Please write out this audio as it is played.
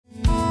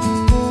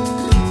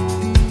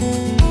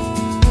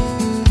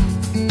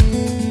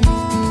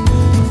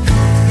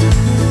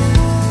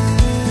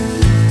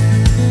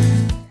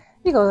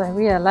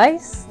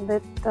realize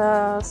that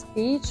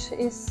speech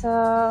is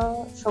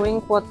showing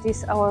what is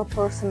our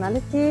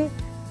personality.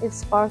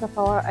 It's part of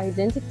our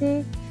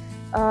identity.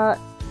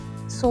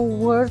 So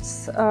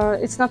words,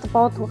 it's not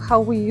about how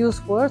we use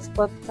words,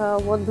 but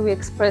what do we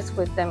express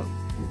with them.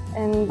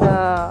 And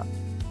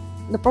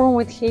the problem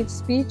with hate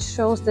speech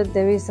shows that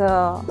there is a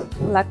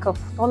lack of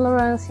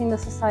tolerance in the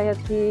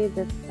society,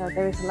 that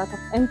there is a lack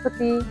of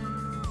empathy,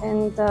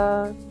 and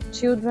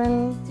children,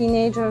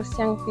 teenagers,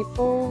 young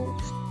people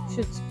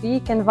should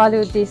speak and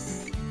value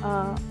these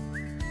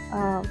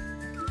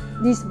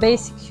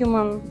basic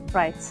human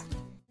rights.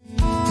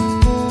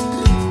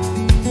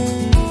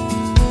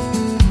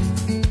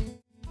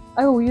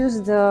 I will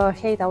use the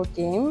hate out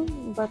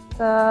game, but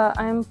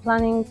I'm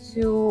planning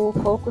to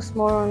focus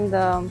more on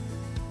the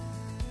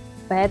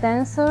bad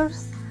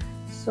answers,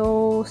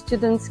 so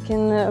students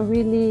can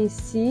really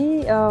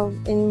see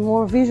in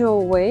more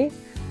visual way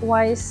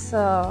what is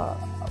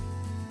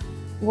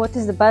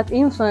the bad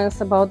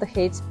influence about the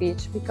hate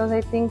speech, because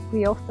I think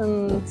we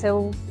often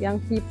tell young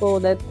people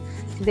that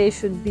they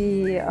should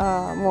be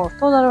more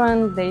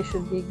tolerant, they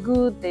should be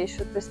good, they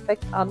should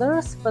respect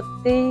others, but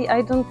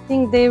I don't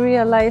think they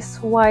realize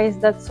why is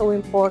that so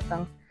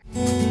important.